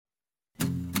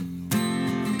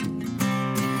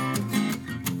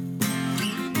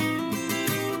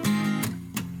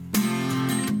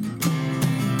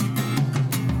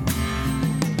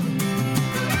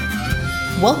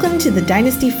Welcome to the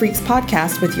Dynasty Freaks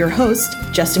podcast with your host,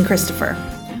 Justin Christopher.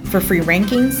 For free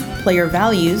rankings, player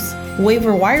values,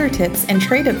 waiver wire tips, and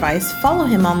trade advice, follow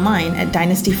him online at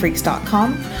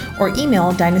dynastyfreaks.com or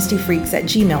email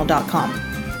dynastyfreaks@gmail.com.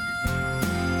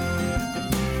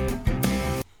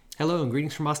 Hello and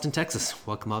greetings from Austin, Texas.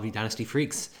 Welcome all of you Dynasty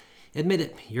Freaks. Admit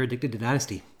it, you're addicted to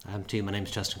Dynasty. I'm too. My name's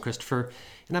Justin Christopher,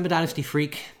 and I'm a Dynasty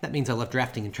Freak. That means I love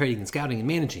drafting and trading and scouting and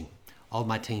managing all of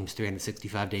my teams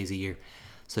 365 days a year.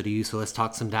 So let's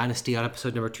talk some Dynasty on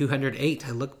episode number 208.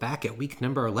 I look back at week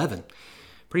number 11.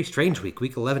 Pretty strange week.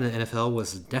 Week 11 in the NFL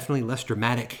was definitely less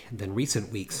dramatic than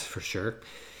recent weeks, for sure.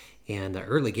 And the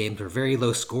early games were very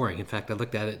low scoring. In fact, I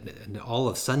looked at it, and all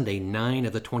of Sunday, 9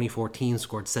 of the 24 teams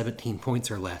scored 17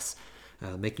 points or less,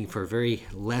 making for very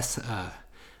less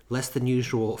than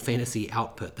usual fantasy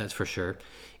output, that's for sure.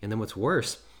 And then what's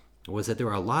worse was that there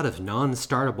were a lot of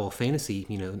non-startable fantasy,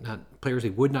 not players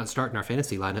we would not start in our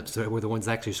fantasy lineups that were the ones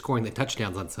actually scoring the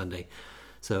touchdowns on Sunday.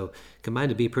 So combined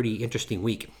to be a pretty interesting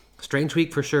week. Strange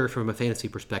week for sure from a fantasy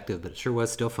perspective, but it sure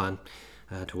was still fun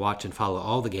to watch and follow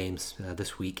all the games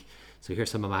this week. So here's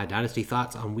some of my Dynasty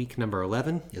thoughts on week number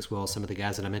 11, as well as some of the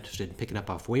guys that I'm interested in picking up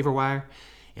off waiver wire.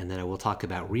 And then I will talk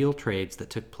about real trades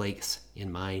that took place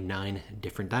in my 9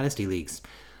 different Dynasty leagues.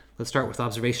 Let's start with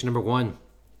observation number 1.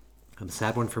 A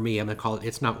sad one for me. I'm going to call it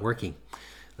It's Not Working.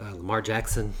 Lamar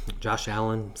Jackson, Josh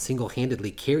Allen single-handedly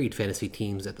carried fantasy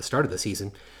teams at the start of the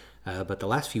season. But the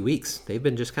last few weeks, they've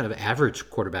been just kind of average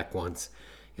quarterback ones.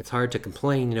 It's hard to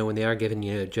complain, when they are giving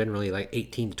you generally like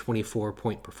 18 to 24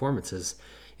 point performances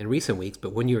in recent weeks.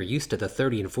 But when you're used to the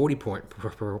 30 and 40 point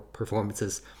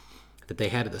performances that they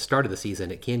had at the start of the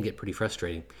season, it can get pretty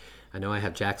frustrating. I know I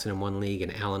have Jackson in one league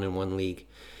and Allen in one league.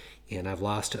 And I've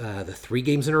lost the 3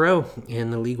 games in a row in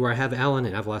the league where I have Allen,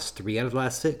 and I've lost 3 out of the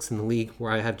last 6 in the league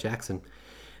where I have Jackson.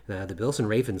 The Bills and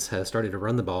Ravens have started to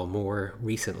run the ball more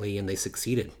recently, and they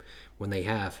succeeded when they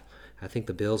have. I think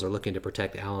the Bills are looking to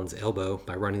protect Allen's elbow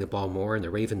by running the ball more, and the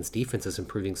Ravens' defense is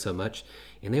improving so much,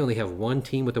 and they only have one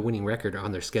team with a winning record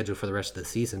on their schedule for the rest of the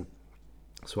season.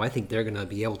 So I think they're going to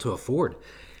be able to afford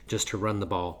just to run the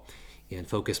ball and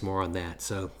focus more on that.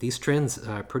 So these trends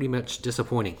are pretty much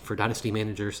disappointing for dynasty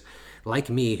managers like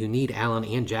me who need Allen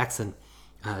and Jackson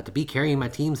to be carrying my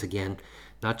teams again,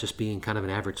 not just being kind of an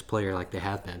average player like they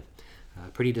have been.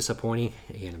 Pretty disappointing,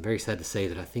 and I'm very sad to say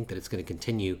that I think that it's going to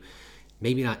continue.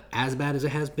 Maybe not as bad as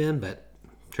it has been, but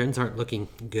trends aren't looking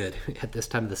good at this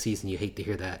time of the season. You hate to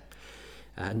hear that.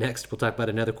 Next, we'll talk about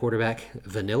another quarterback,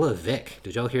 Vanilla Vic.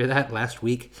 Did y'all hear that? Last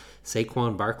week,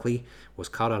 Saquon Barkley was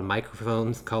caught on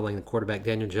microphones calling the quarterback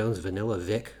Daniel Jones Vanilla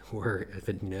Vic, or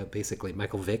basically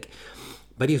Michael Vick.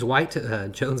 But he's white.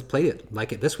 Jones played it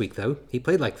like it this week, though. He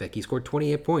played like Vic. He scored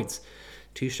 28 points,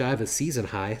 too shy of a season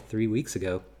high 3 weeks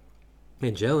ago.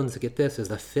 And Jones, get this, is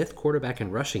the 5th quarterback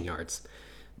in rushing yards,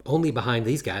 only behind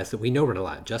these guys that we know run a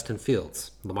lot: Justin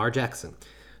Fields, Lamar Jackson,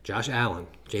 Josh Allen,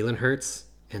 Jalen Hurts,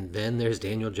 and then there's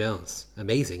Daniel Jones.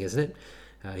 Amazing, isn't it?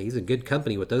 He's in good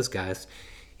company with those guys.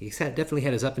 He's definitely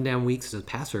had his up and down weeks as a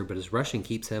passer, but his rushing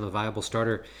keeps him a viable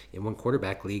starter in 1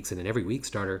 quarterback leagues and an every week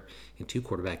starter in 2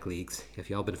 quarterback leagues. If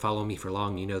y'all been following me for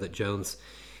long, you know that Jones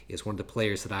is one of the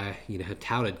players that I had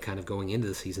touted kind of going into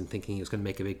the season, thinking he was going to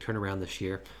make a big turnaround this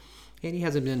year. And he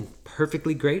hasn't been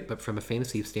perfectly great, but from a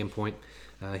fantasy standpoint,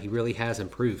 he really has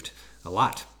improved a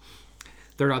lot.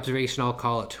 Third observation, I'll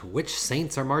call it, which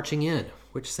Saints are marching in?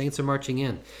 Which Saints are marching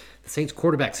in? The Saints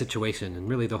quarterback situation, and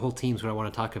really the whole team's what I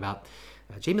want to talk about.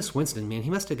 Jameis Winston, man, he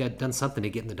must have done something to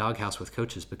get in the doghouse with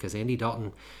coaches, because Andy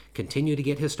Dalton continued to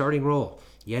get his starting role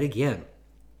yet again.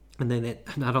 And then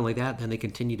not only that, then they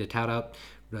continue to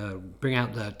bring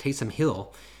out Taysom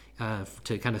Hill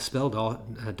to kind of spell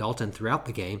Dalton throughout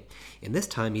the game. And this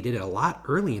time he did it a lot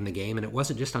early in the game, and it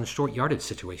wasn't just on short yardage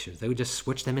situations. They would just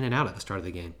switch them in and out at the start of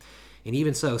the game. And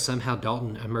even so, somehow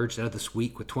Dalton emerged out of this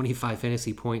week with 25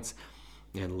 fantasy points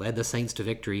and led the Saints to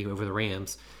victory over the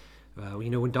Rams.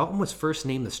 When Dalton was first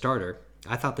named the starter,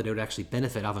 I thought that it would actually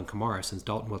benefit Alvin Kamara, since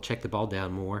Dalton will check the ball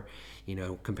down more,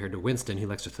 compared to Winston, who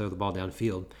likes to throw the ball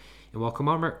downfield. And while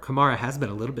Kamara has been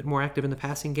a little bit more active in the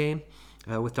passing game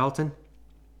with Dalton,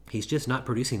 he's just not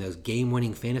producing those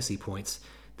game-winning fantasy points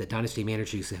that dynasty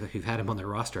managers who've had him on their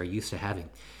roster are used to having.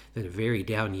 It's been a very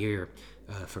down year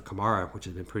for Kamara, which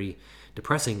has been pretty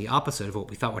depressing, the opposite of what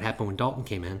we thought would happen when Dalton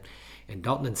came in. And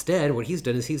Dalton, instead, what he's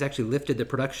done is he's actually lifted the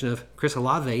production of Chris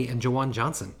Olave and Juwan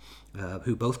Johnson,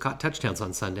 who both caught touchdowns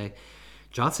on Sunday.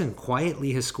 Johnson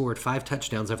quietly has scored 5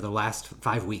 touchdowns over the last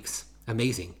 5 weeks.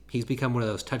 Amazing. He's become one of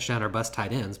those touchdown or bust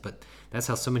tight ends, but that's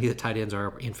how so many of the tight ends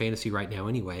are in fantasy right now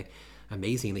anyway.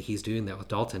 Amazing that he's doing that with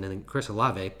Dalton. And then Chris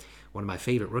Olave, one of my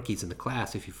favorite rookies in the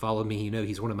class. If you follow me, you know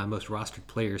he's one of my most rostered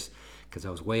players because I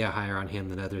was way higher on him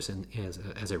than others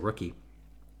as a rookie.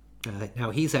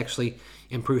 Now he's actually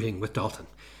improving with Dalton,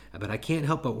 but I can't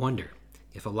help but wonder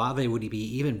if Olave would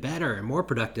be even better and more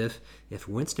productive if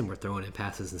Winston were throwing in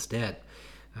passes instead.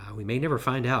 We may never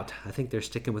find out. I think they're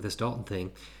sticking with this Dalton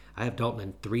thing. I have Dalton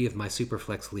in 3 of my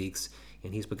Superflex leagues,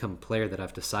 and he's become a player that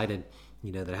I've decided,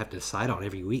 that I have to decide on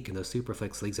every week in those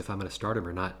Superflex leagues if I'm going to start him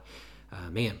or not.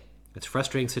 Man, it's a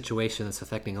frustrating situation that's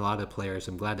affecting a lot of the players.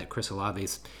 I'm glad that Chris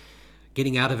Olave's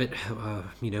getting out of it,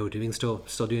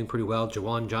 still doing pretty well.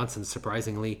 Jawan Johnson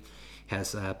surprisingly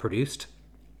has produced.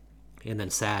 And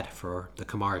then sad for the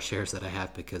Kamara shares that I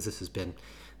have because this has been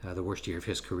the worst year of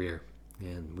his career.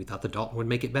 And we thought the Dalton would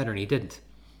make it better, and he didn't.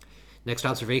 Next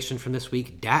observation from this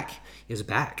week, Dak is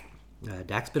back.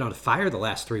 Dak's been on fire the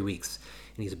last 3 weeks,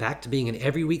 and he's back to being an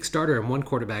every week starter in one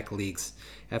quarterback leagues.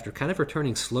 After kind of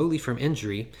returning slowly from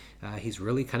injury, he's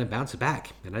really kind of bounced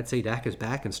back, and I'd say Dak is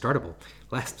back and startable.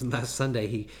 Last Sunday,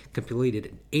 he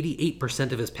completed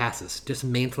 88% of his passes,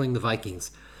 dismantling the Vikings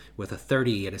with a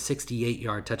 30 and a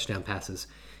 68-yard touchdown passes.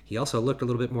 He also looked a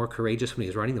little bit more courageous when he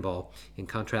was running the ball, in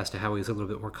contrast to how he was a little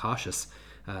bit more cautious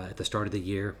at the start of the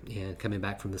year and coming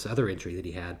back from this other injury that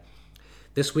he had.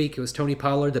 This week, it was Tony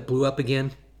Pollard that blew up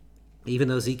again. Even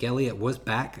though Zeke Elliott was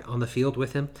back on the field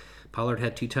with him, Pollard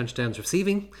had 2 touchdowns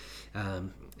receiving,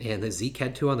 and Zeke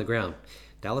had 2 on the ground.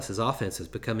 Dallas's offense is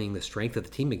becoming the strength of the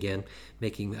team again,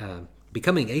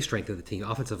 becoming a strength of the team.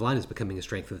 Offensive line is becoming a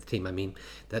strength of the team. I mean,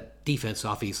 that defense,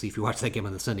 obviously, if you watch that game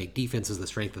on the Sunday, defense is the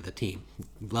strength of the team.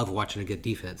 Love watching a good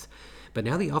defense. But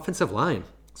now the offensive line,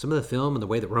 some of the film and the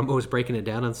way that Rumbo was breaking it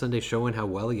down on Sunday, showing how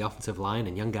well the offensive line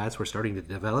and young guys were starting to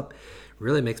develop,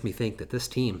 really makes me think that this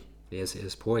team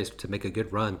is poised to make a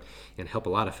good run and help a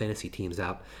lot of fantasy teams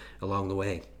out along the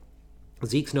way.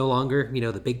 Zeke's no longer,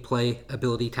 the big play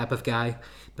ability type of guy,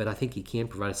 but I think he can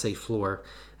provide a safe floor,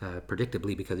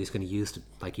 predictably, because he's going to use it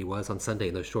like he was on Sunday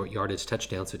in those short yardage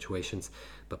touchdown situations.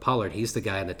 But Pollard, he's the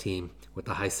guy on the team with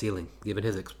the high ceiling. Given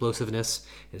his explosiveness,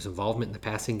 his involvement in the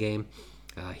passing game,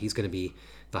 he's going to be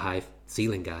the high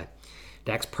ceiling guy.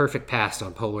 Dak's perfect pass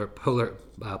on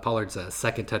Pollard's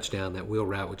second touchdown, that wheel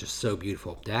route, which is so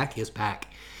beautiful. Dak is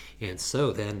back, and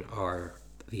so then are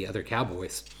the other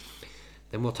Cowboys.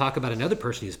 Then we'll talk about another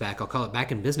person who's back. I'll call it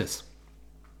back in business.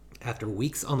 After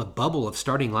weeks on the bubble of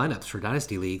starting lineups for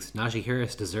Dynasty Leagues, Najee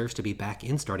Harris deserves to be back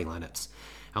in starting lineups.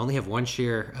 I only have 1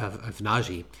 share of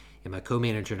Najee, and my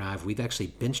co-manager and we've actually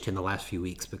benched him the last few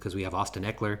weeks because we have Austin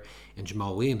Eckler and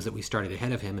Jamal Williams that we started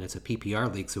ahead of him, and it's a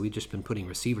PPR league, so we've just been putting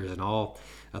receivers in all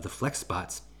of the flex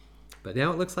spots. But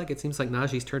now it seems like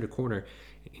Najee's turned a corner.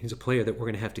 He's a player that we're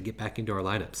going to have to get back into our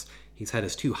lineups. He's had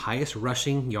his 2 highest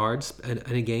rushing yards in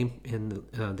a game in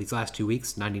these last 2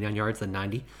 weeks, 99 yards, then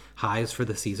 90 highs for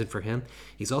the season for him.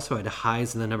 He's also had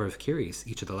highs in the number of carries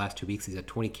each of the last 2 weeks. He's had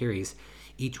 20 carries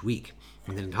each week.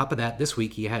 And then on top of that, this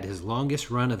week he had his longest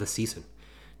run of the season,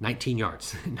 19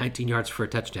 yards, 19 yards for a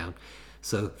touchdown.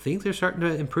 So things are starting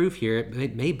to improve here.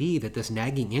 It may be that this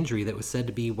nagging injury that was said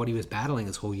to be what he was battling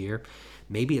this whole year,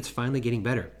 maybe it's finally getting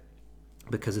better,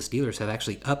 because the Steelers have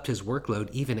actually upped his workload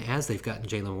even as they've gotten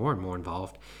Jaylen Warren more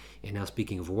involved. And now,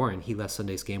 speaking of Warren, he left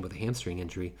Sunday's game with a hamstring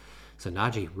injury. So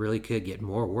Najee really could get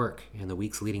more work in the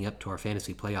weeks leading up to our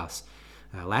fantasy playoffs.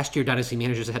 Last year, Dynasty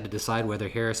managers had to decide whether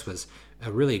Harris was a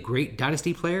really great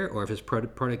Dynasty player or if his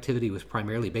productivity was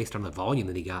primarily based on the volume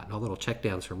that he got and all little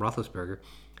checkdowns from Roethlisberger.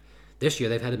 This year,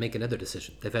 they've had to make another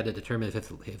decision. They've had to determine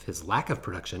if his lack of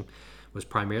production was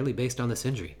primarily based on this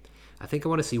injury. I think I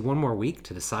want to see 1 more week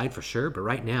to decide for sure, but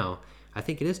right now, I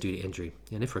think it is due to injury.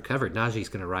 And if recovered, Najee's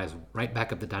going to rise right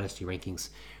back up the Dynasty rankings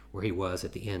where he was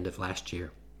at the end of last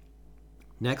year.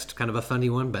 Next, kind of a funny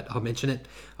one, but I'll mention it.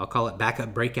 I'll call it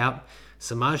backup breakout.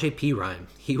 Samaje Perine.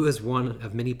 He was one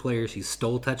of many players who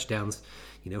stole touchdowns,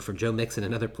 from Joe Mixon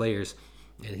and other players.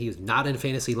 And he was not in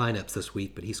fantasy lineups this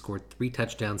week, but he scored 3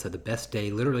 touchdowns, had the best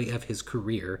day literally of his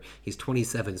career. He's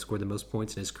 27, scored the most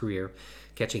points in his career,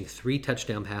 catching 3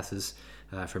 touchdown passes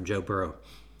from Joe Burrow.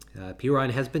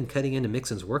 Perine has been cutting into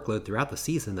Mixon's workload throughout the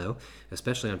season, though,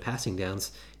 especially on passing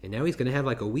downs. And now he's going to have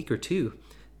like a week or 2,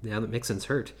 now that Mixon's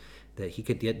hurt, that he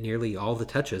could get nearly all the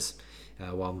touches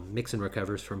while Mixon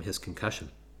recovers from his concussion.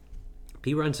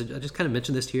 Perine's, I just kind of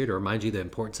mentioned this here to remind you the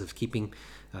importance of keeping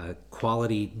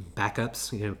quality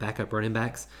backups, backup running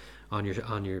backs on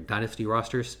your dynasty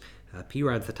rosters.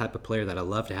 Perine's the type of player that I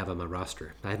love to have on my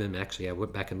roster. I have him I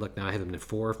went back and looked now. I have him in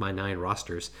 4 of my 9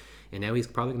 rosters, and now he's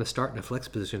probably going to start in a flex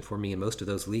position for me in most of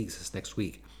those leagues this next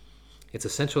week. It's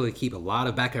essential to keep a lot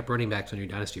of backup running backs on your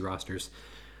dynasty rosters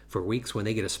for weeks when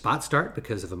they get a spot start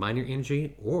because of a minor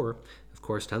injury, or of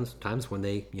course times when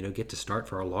they get to start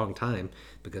for a long time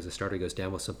because the starter goes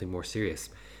down with something more serious.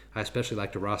 I especially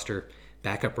like to roster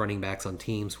backup running backs on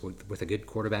teams with a good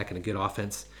quarterback and a good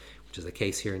offense, which is the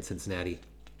case here in Cincinnati.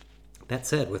 That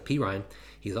said, with Perine,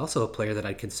 he's also a player that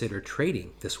I'd consider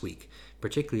trading this week,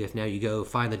 particularly if now you go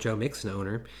find the Joe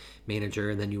Mixon manager,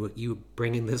 and then you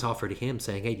bring in this offer to him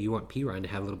saying, hey, do you want Perine to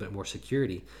have a little bit more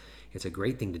security? It's a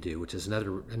great thing to do, which is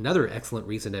another excellent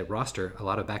reason to roster a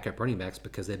lot of backup running backs,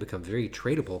 because they become very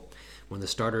tradable when the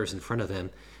starters in front of them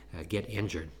get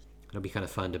injured. It'll be kind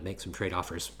of fun to make some trade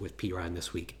offers with Perine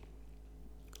this week.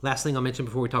 Last thing I'll mention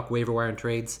before we talk waiver wire and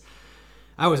trades,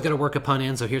 I always got to work a pun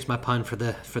in, so here's my pun for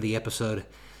the episode.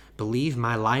 Believe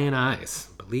my lion eyes.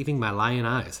 Believing my lion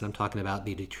eyes. And I'm talking about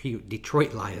the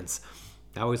Detroit Lions.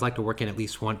 I always like to work in at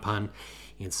least one pun,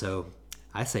 and so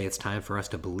I say it's time for us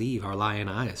to believe our lion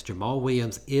eyes. Jamal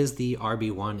Williams is the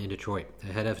RB1 in Detroit,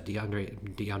 ahead of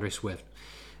DeAndre Swift.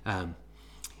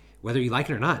 Whether you like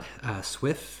it or not,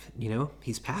 Swift,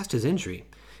 he's past his injury,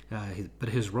 but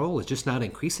his role is just not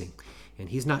increasing, and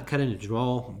he's not cutting into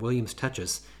Jamal Williams'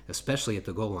 touches, especially at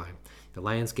the goal line. The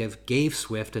Lions gave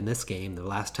Swift in this game, the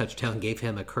last touchdown gave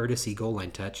him a courtesy goal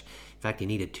line touch. In fact, he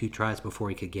needed 2 tries before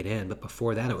he could get in, but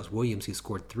before that it was Williams who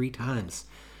scored 3 times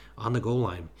on the goal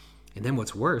line. And then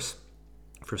what's worse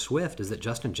for Swift is that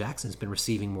Justin Jackson's been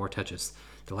receiving more touches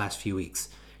the last few weeks.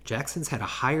 Jackson's had a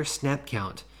higher snap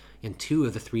count in 2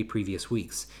 of the 3 previous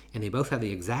weeks, and they both have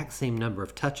the exact same number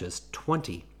of touches,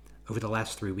 20, over the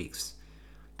last 3 weeks.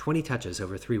 20 touches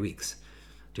over 3 weeks.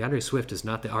 DeAndre Swift is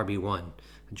not the RB1.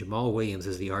 Jamal Williams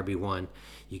is the RB1.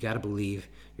 You got to believe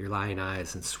your lion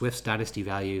eyes, and Swift's dynasty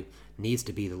value needs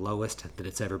to be the lowest that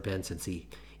it's ever been since he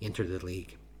entered the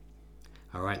league.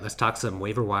 All right, let's talk some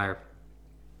waiver wire.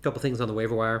 A couple things on the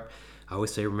waiver wire. I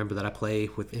always say, remember that I play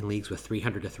in leagues with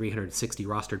 300 to 360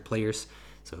 rostered players.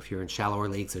 So if you're in shallower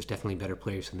leagues, there's definitely better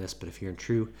players than this. But if you're in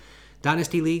true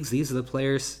dynasty leagues, these are the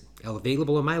players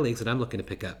available in my leagues that I'm looking to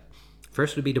pick up.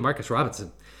 First would be Demarcus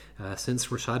Robinson. Since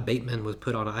Rashad Bateman was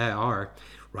put on IR,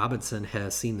 Robinson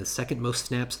has seen the second most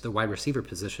snaps at the wide receiver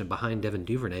position behind Devin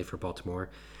Duvernay for Baltimore,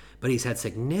 but he's had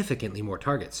significantly more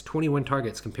targets, 21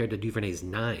 targets compared to Duvernay's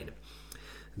 9.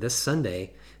 This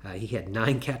Sunday, he had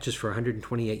 9 catches for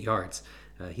 128 yards.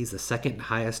 He's the second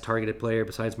highest targeted player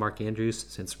besides Mark Andrews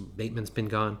since Bateman's been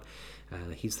gone.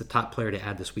 He's the top player to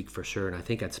add this week for sure, and I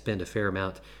think I'd spend a fair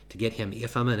amount to get him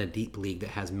if I'm in a deep league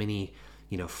that has many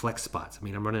flex spots. I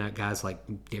mean, I'm running out guys like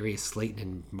Darius Slayton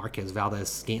and Marquez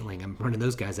Valdez-Scantling. I'm running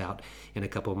those guys out in a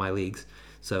couple of my leagues.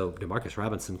 So Demarcus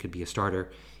Robinson could be a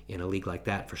starter in a league like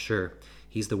that for sure.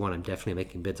 He's the one I'm definitely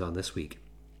making bids on this week.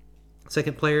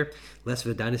 Second player, less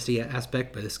of a dynasty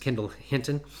aspect, but is Kendall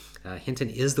Hinton. Hinton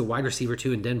is the wide receiver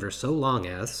 2 in Denver so long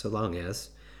as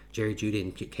Jerry Jeudy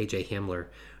and KJ Hamler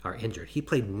are injured. He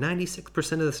played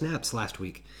 96% of the snaps last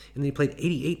week, and then he played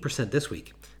 88% this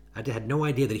week. I had no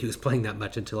idea that he was playing that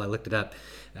much until I looked it up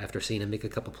after seeing him make a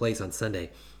couple plays on Sunday.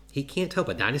 He can't help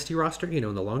a dynasty roster,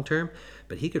 in the long term,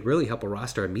 but he could really help a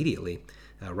roster immediately.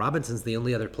 Robinson's the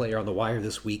only other player on the wire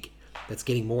this week that's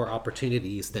getting more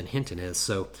opportunities than Hinton is.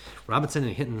 So Robinson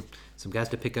and Hinton, some guys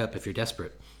to pick up if you're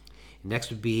desperate. Next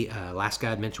would be, last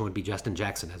guy I'd mention would be Justin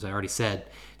Jackson. As I already said,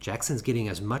 Jackson's getting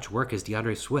as much work as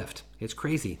DeAndre Swift. It's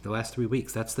crazy the last 3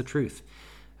 weeks. That's the truth.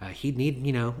 He'd need,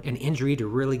 an injury to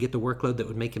really get the workload that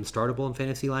would make him startable in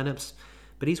fantasy lineups.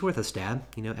 But he's worth a stab,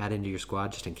 add into your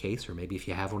squad just in case, or maybe if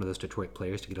you have one of those Detroit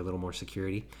players to get a little more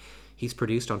security. He's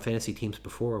produced on fantasy teams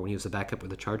before. When he was a backup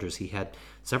with the Chargers, he had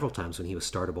several times when he was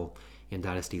startable in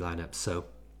dynasty lineups. So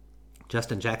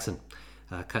Justin Jackson,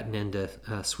 cutting into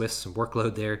Swift's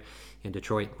workload there in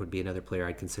Detroit, would be another player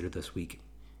I'd consider this week.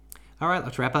 All right,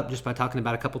 let's wrap up just by talking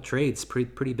about a couple trades.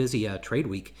 Pretty busy trade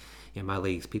week in my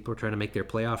leagues. People are trying to make their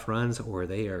playoff runs, or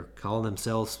they are calling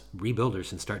themselves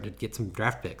rebuilders and starting to get some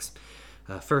draft picks.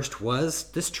 First was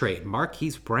this trade.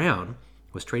 Marquise Brown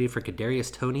was traded for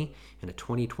Kadarius Toney and a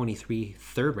 2023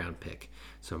 third-round pick.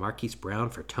 So Marquise Brown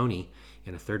for Toney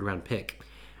and a third-round pick.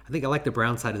 I think I like the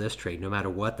Brown side of this trade, no matter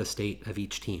what the state of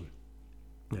each team.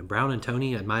 Brown and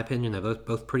Toney, in my opinion, are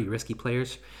both pretty risky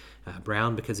players.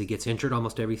 Brown because he gets injured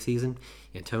almost every season,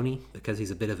 and Toney because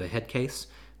he's a bit of a head case,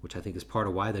 which I think is part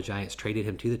of why the Giants traded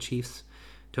him to the Chiefs.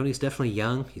 Toney's definitely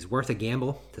young. He's worth a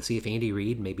gamble to see if Andy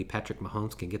Reid, maybe Patrick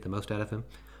Mahomes, can get the most out of him.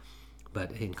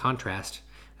 But in contrast,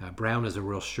 Brown is a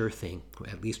real sure thing,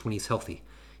 at least when he's healthy.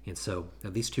 And so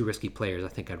of these two risky players, I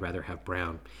think I'd rather have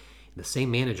Brown. The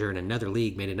same manager in another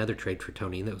league made another trade for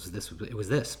Toney, and it was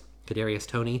this. Kadarius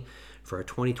Toney for a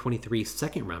 2023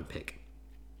 second-round pick.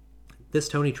 This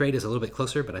Toney trade is a little bit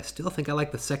closer, but I still think I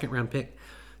like the second-round pick.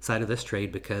 side of this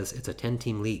trade because it's a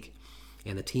 10-team league,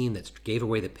 and the team that gave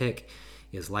away the pick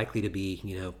is likely to be,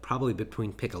 probably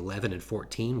between pick 11 and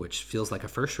 14, which feels like a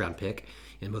first-round pick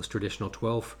in most traditional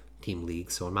 12-team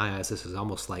leagues. So in my eyes, this is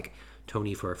almost like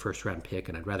Tony for a first-round pick,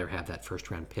 and I'd rather have that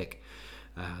first-round pick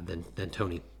than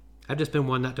Tony. I've just been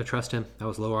one not to trust him. I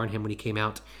was low on him when he came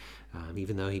out,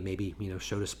 even though he maybe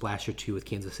showed a splash or two with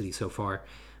Kansas City so far.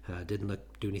 Didn't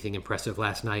do anything impressive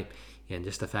last night, and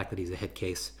just the fact that he's a head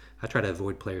case, I try to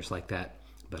avoid players like that.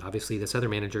 But obviously, this other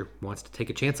manager wants to take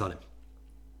a chance on him.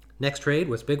 Next trade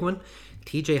was a big one.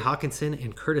 T.J. Hockenson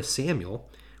and Curtis Samuel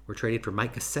were traded for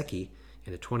Mike Gesicki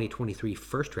and a 2023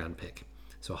 first-round pick.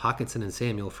 So Hockenson and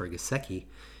Samuel for Gesicki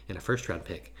and a first-round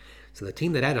pick. So the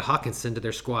team that added Hockenson to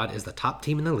their squad is the top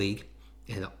team in the league,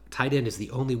 and tight end is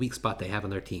the only weak spot they have on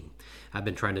their team. I've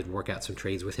been trying to work out some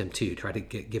trades with him too, try to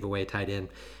give away a tight end.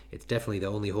 It's definitely the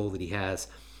only hole that he has.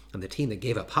 And the team that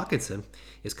gave up Hockenson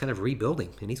is kind of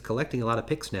rebuilding, and he's collecting a lot of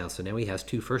picks now. So now he has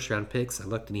 2 first-round picks. I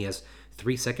looked, and he has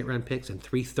 3 second-round picks and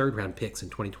 3 third-round picks in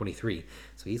 2023.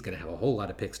 So he's going to have a whole lot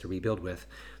of picks to rebuild with.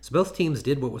 So both teams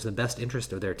did what was in the best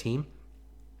interest of their team.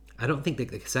 I don't think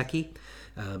that Gesicki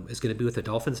is going to be with the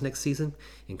Dolphins next season.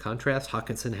 In contrast,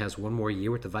 Hockenson has 1 more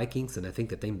year with the Vikings, and I think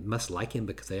that they must like him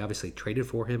because they obviously traded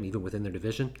for him even within their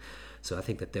division. So I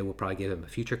think that they will probably give him a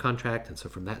future contract. And so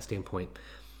from that standpoint,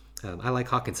 I like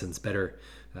Hawkinson's better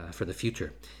for the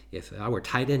future. If I were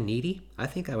tight end needy, I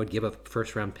think I would give up a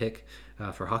first-round pick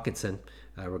for Hockenson,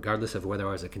 regardless of whether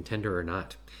I was a contender or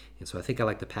not. And so I think I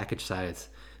like the package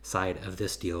side of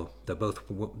this deal. Though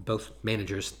both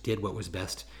managers did what was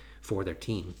best for their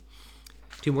team.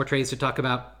 2 more trades to talk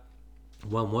about.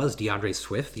 One was DeAndre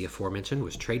Swift, the aforementioned,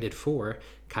 was traded for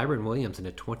Kyren Williams and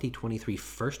a 2023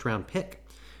 first-round pick.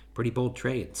 Pretty bold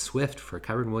trade. Swift for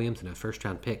Kyren Williams and a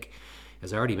first-round pick.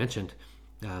 As I already mentioned,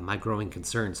 my growing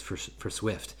concerns for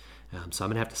Swift. So I'm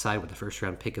going to have to side with the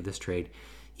first-round pick of this trade,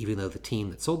 even though the team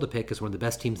that sold the pick is one of the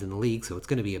best teams in the league, so it's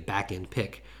going to be a back-end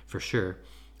pick for sure.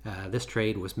 This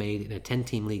trade was made in a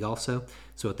 10-team league also,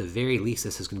 so at the very least,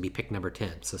 this is going to be pick number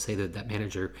 10. So say that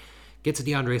manager gets a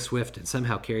DeAndre Swift and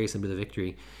somehow carries him to the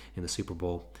victory in the Super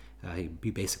Bowl. He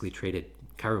basically traded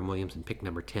Kyren Williams and pick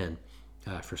number 10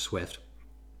 for Swift.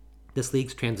 This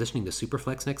league's transitioning to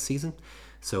Superflex next season,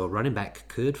 so a running back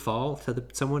could fall to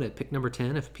someone at pick number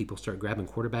 10 if people start grabbing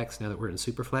quarterbacks now that we're in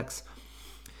Superflex.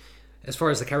 As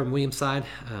far as the Kyren Williams side,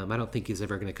 I don't think he's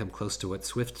ever going to come close to what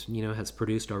Swift, has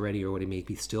produced already, or what he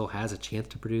maybe still has a chance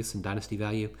to produce in dynasty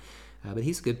value. But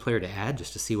he's a good player to add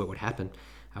just to see what would happen.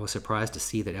 I was surprised to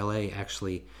see that LA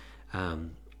actually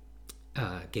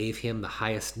gave him the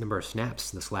highest number of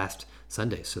snaps this last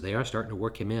Sunday. So they are starting to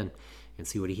work him in and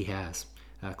see what he has.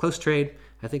 Close trade.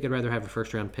 I think I'd rather have a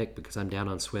first-round pick because I'm down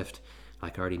on Swift,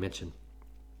 like I already mentioned.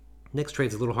 Next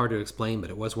trade's a little hard to explain, but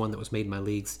it was one that was made in my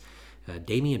leagues.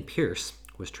 Dameon Pierce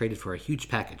was traded for a huge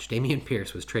package. Dameon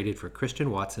Pierce was traded for Christian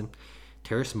Watson,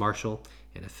 Terrace Marshall,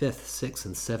 and a 5th, 6th,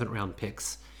 and 7th round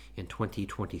picks in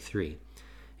 2023.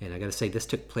 And I got to say, this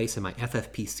took place in my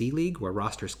FFPC league, where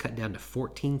rosters cut down to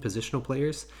 14 positional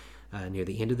players near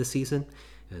the end of the season,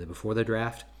 before the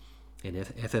draft. In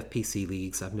FFPC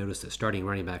leagues, I've noticed that starting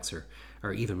running backs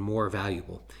are even more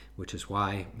valuable, which is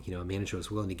why a manager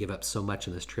was willing to give up so much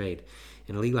in this trade.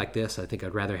 In a league like this, I think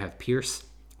I'd rather have Pierce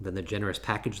than the generous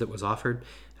package that was offered,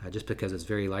 just because it's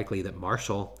very likely that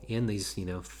Marshall in these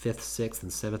 5th, 6th,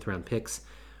 and 7th round picks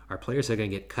are players that are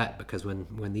going to get cut, because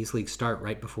when these leagues start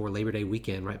right before Labor Day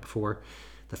weekend, right before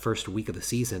the first week of the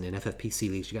season in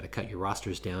FFPC leagues, you got to cut your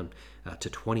rosters down to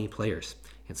 20 players.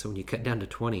 And so when you cut down to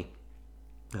 20,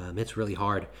 it's really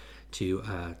hard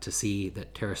to see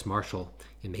that Terrace Marshall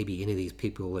and maybe any of these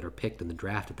people that are picked in the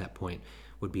draft at that point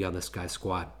would be on this guy's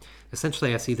squad.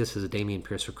 Essentially, I see this as a Dameon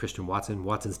Pierce for Christian Watson.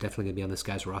 Watson's definitely going to be on this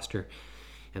guy's roster.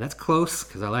 And that's close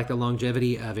because I like the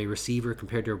longevity of a receiver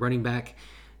compared to a running back.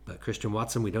 But Christian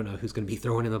Watson, we don't know who's going to be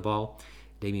throwing in the ball.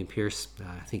 Dameon Pierce,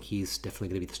 I think he's definitely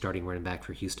going to be the starting running back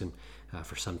for Houston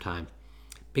for some time.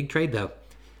 Big trade, though.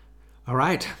 All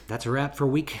right, that's a wrap for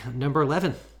week number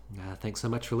 11. Thanks so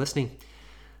much for listening.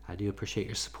 I do appreciate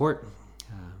your support.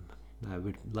 I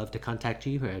would love to contact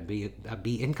you. I'd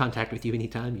be in contact with you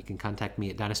anytime. You can contact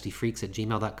me at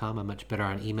dynastyfreaks@gmail.com. I'm much better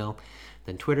on email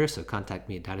than Twitter, so contact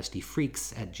me at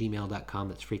dynastyfreaks@gmail.com.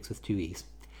 That's freaks with 2 E's.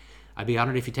 I'd be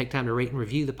honored if you take time to rate and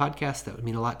review the podcast. That would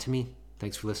mean a lot to me.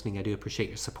 Thanks for listening. I do appreciate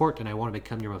your support, and I want to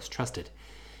become your most trusted,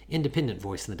 independent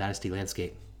voice in the Dynasty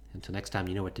landscape. Until next time,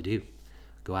 you know what to do.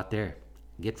 Go out there.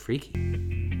 Get freaky.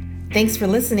 Thanks for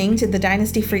listening to the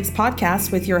Dynasty Freaks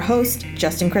podcast with your host,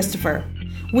 Justin Christopher.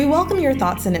 We welcome your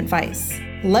thoughts and advice.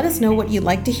 Let us know what you'd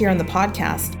like to hear on the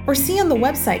podcast or see on the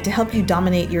website to help you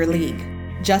dominate your league.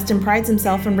 Justin prides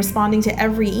himself in responding to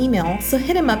every email, so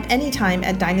hit him up anytime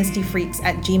at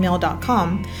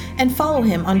dynastyfreaks@gmail.com and follow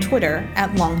him on Twitter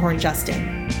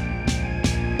 @LonghornJustin.